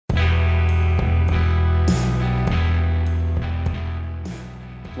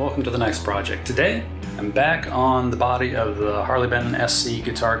welcome to the next project. Today I'm back on the body of the Harley Benton SC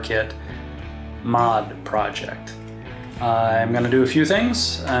guitar kit mod project. I'm going to do a few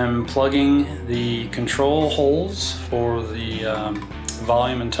things. I'm plugging the control holes for the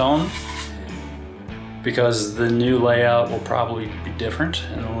volume and tone because the new layout will probably be different,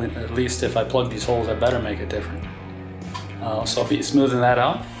 and at least if I plug these holes I better make it different. So I'll be smoothing that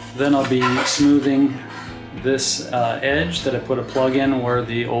out. Then I'll be smoothing this edge that I put a plug in where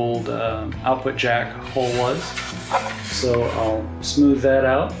the old output jack hole was. So I'll smooth that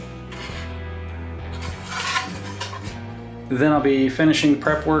out. Then I'll be finishing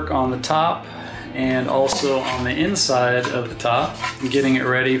prep work on the top and also on the inside of the top, getting it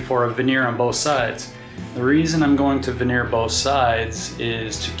ready for a veneer on both sides. The reason I'm going to veneer both sides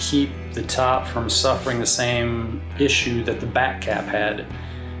is to keep the top from suffering the same issue that the back cap had.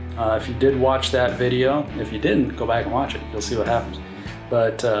 If you did watch that video, if you didn't, go back and watch it, you'll see what happens.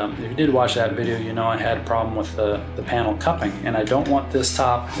 But if you did watch that video, you know I had a problem with the panel cupping, and I don't want this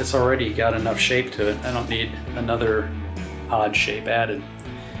top, it's already got enough shape to it. I don't need another odd shape added.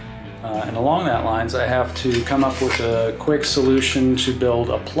 And along that lines, I have to come up with a quick solution to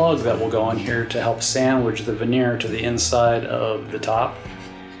build a plug that will go in here to help sandwich the veneer to the inside of the top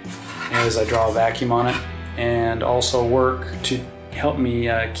as I draw a vacuum on it, and also work to help me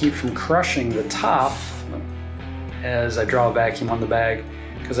keep from crushing the top as I draw a vacuum on the bag,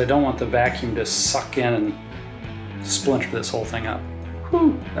 because I don't want the vacuum to suck in and splinter this whole thing up.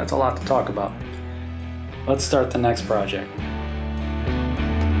 Whew, that's a lot to talk about. Let's start the next project.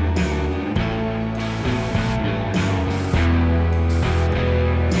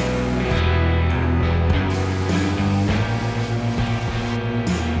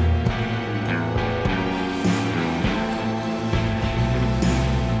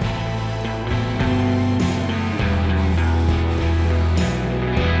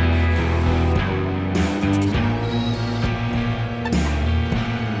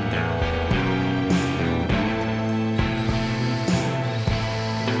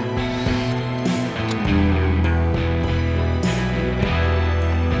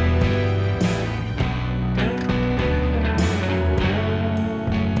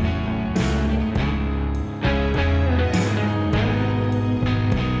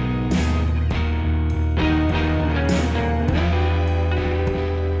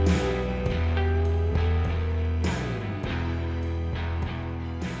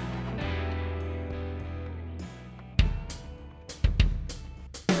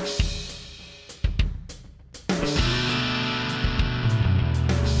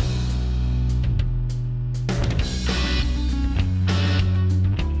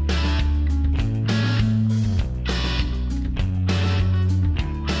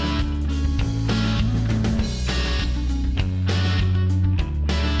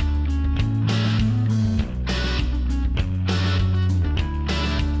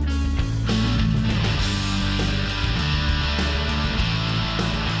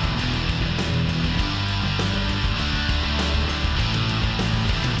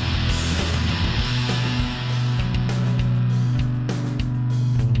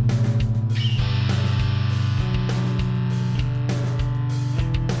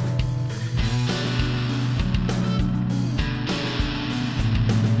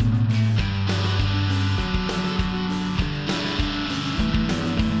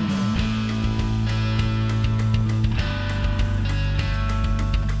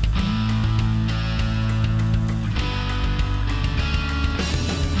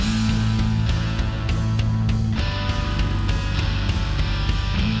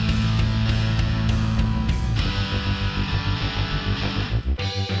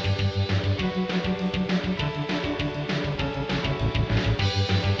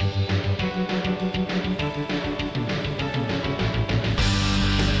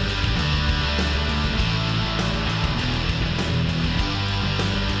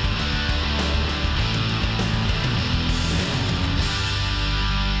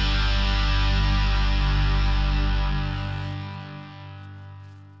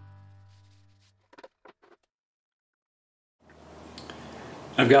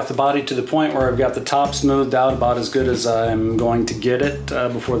 I've got the body to the point where I've got the top smoothed out about as good as I'm going to get it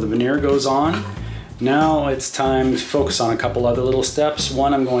before the veneer goes on. Now it's time to focus on a couple other little steps.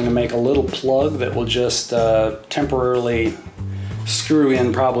 One, I'm going to make a little plug that will just temporarily screw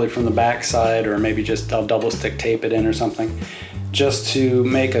in probably from the back side, or maybe just I'll double stick tape it in or something, just to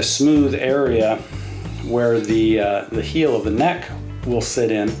make a smooth area where the heel of the neck will sit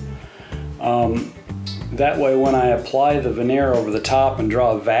in. That way when I apply the veneer over the top and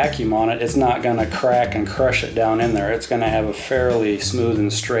draw a vacuum on it, it's not going to crack and crush it down in there. It's going to have a fairly smooth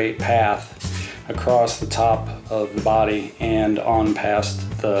and straight path across the top of the body and on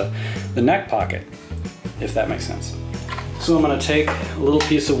past the neck pocket, if that makes sense. So I'm going to take a little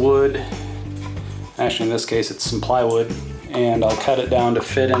piece of wood, actually in this case it's some plywood, and I'll cut it down to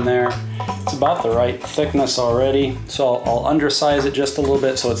fit in there. It's about the right thickness already, so I'll undersize it just a little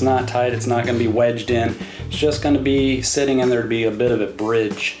bit so it's not tight, it's not going to be wedged in. It's just going to be sitting in there to be a bit of a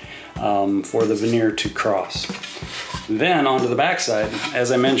bridge for the veneer to cross. Then onto the back side,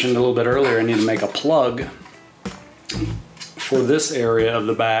 as I mentioned a little bit earlier, I need to make a plug for this area of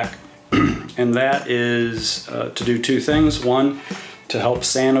the back, and that is to do two things. One, to help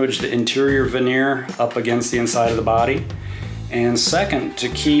sandwich the interior veneer up against the inside of the body, and second, to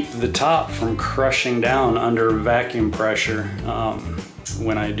keep the top from crushing down under vacuum pressure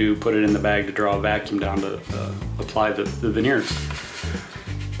when I do put it in the bag to draw a vacuum down to apply the veneers.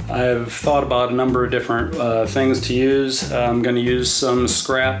 I've thought about a number of different things to use. I'm going to use some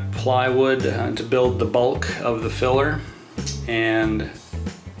scrap plywood to build the bulk of the filler, and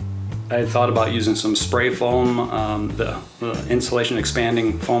I thought about using some spray foam, the insulation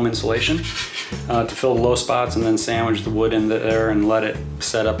expanding foam insulation, to fill the low spots and then sandwich the wood in there and let it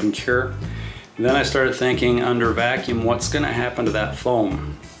set up and cure. And then I started thinking, under vacuum, what's going to happen to that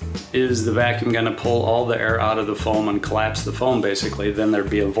foam? Is the vacuum going to pull all the air out of the foam and collapse the foam basically? Then there'd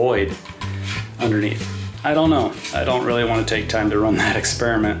be a void underneath. I don't know. I don't really want to take time to run that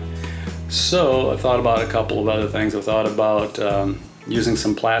experiment. So I thought about a couple of other things. I thought about using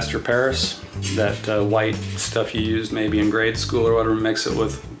some plaster Paris, that white stuff you used maybe in grade school or whatever, mix it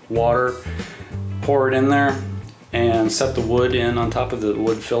with water, pour it in there, and set the wood in on top of the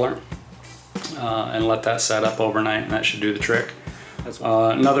wood filler, and let that set up overnight, and that should do the trick.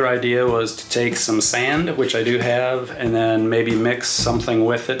 Another idea was to take some sand, which I do have, and then maybe mix something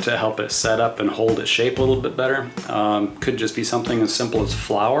with it to help it set up and hold its shape a little bit better. Could just be something as simple as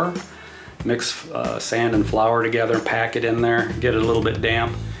flour. Mix sand and flour together, pack it in there, get it a little bit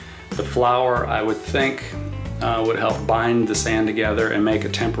damp. The flour, I would think, would help bind the sand together and make a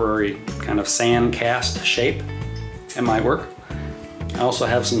temporary kind of sand cast shape. It might work. I also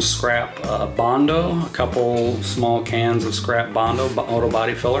have some scrap Bondo, a couple small cans of scrap Bondo auto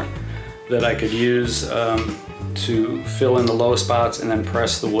body filler that I could use to fill in the low spots and then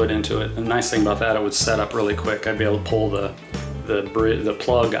press the wood into it. The nice thing about that, it would set up really quick. I'd be able to pull the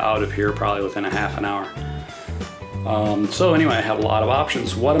plug out of here probably within a half an hour. So anyway, I have a lot of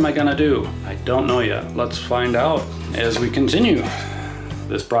options. What am I gonna do? I don't know yet. Let's find out as we continue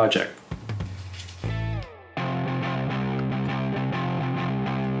this project.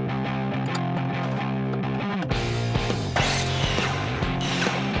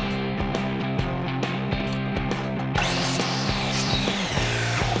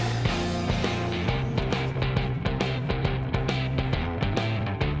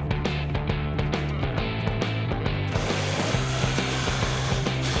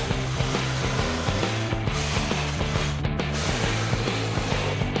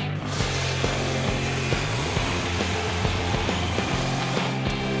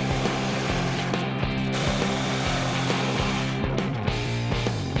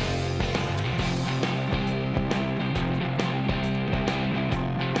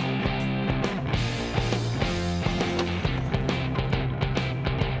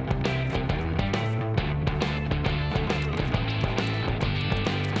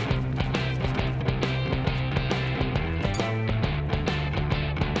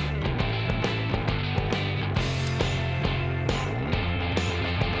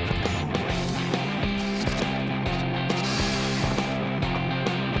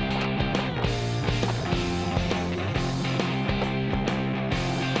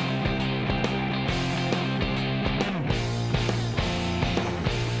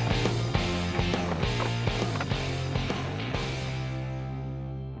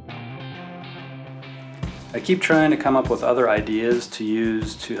 I keep trying to come up with other ideas to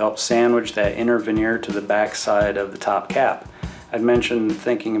use to help sandwich that inner veneer to the back side of the top cap. I'd mentioned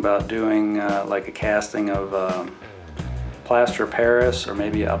thinking about doing like a casting of plaster Paris or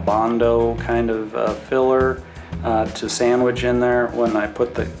maybe a Bondo kind of filler to sandwich in there when I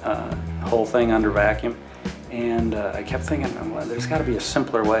put the whole thing under vacuum. And I kept thinking, well, there's got to be a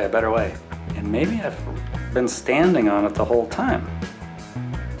simpler way, a better way. And maybe I've been standing on it the whole time.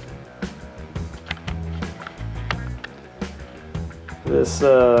 This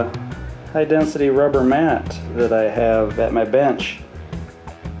high density rubber mat that I have at my bench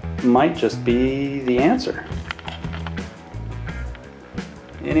might just be the answer.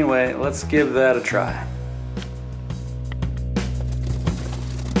 Anyway, let's give that a try.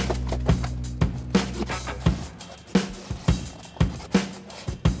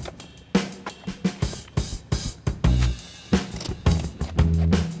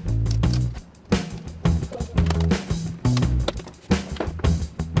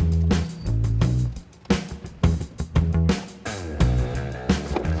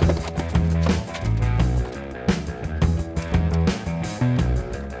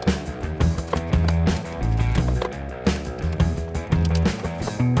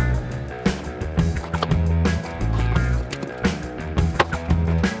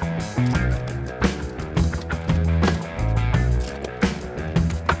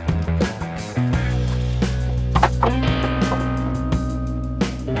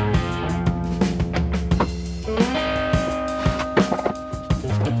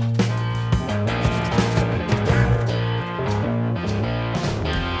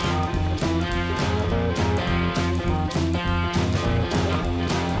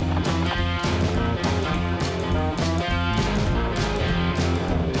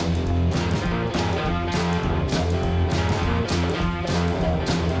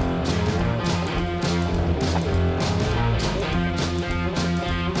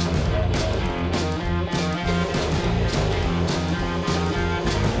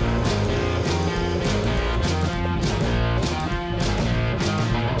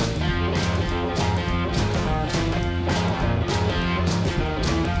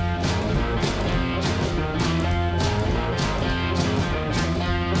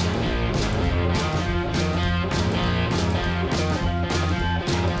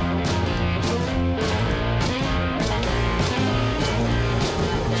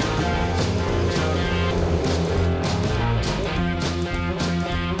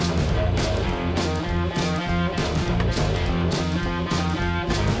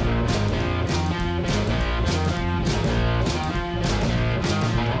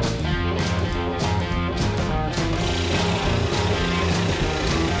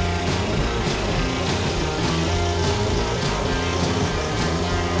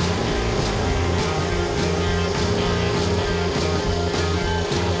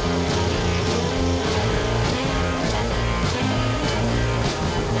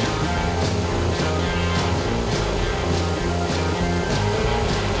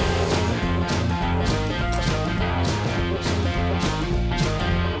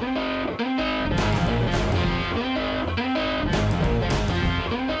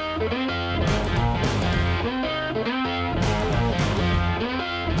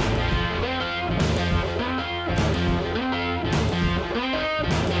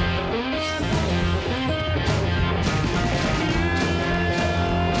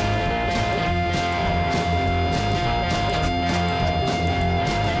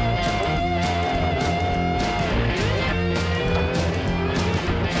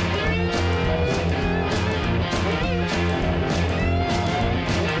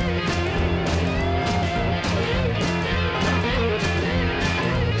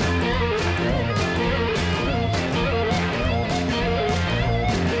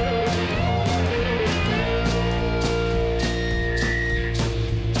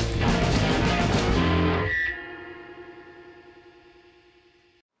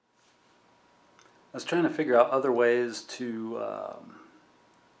 I was trying to figure out other ways to,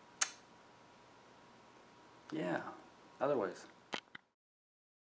 other ways.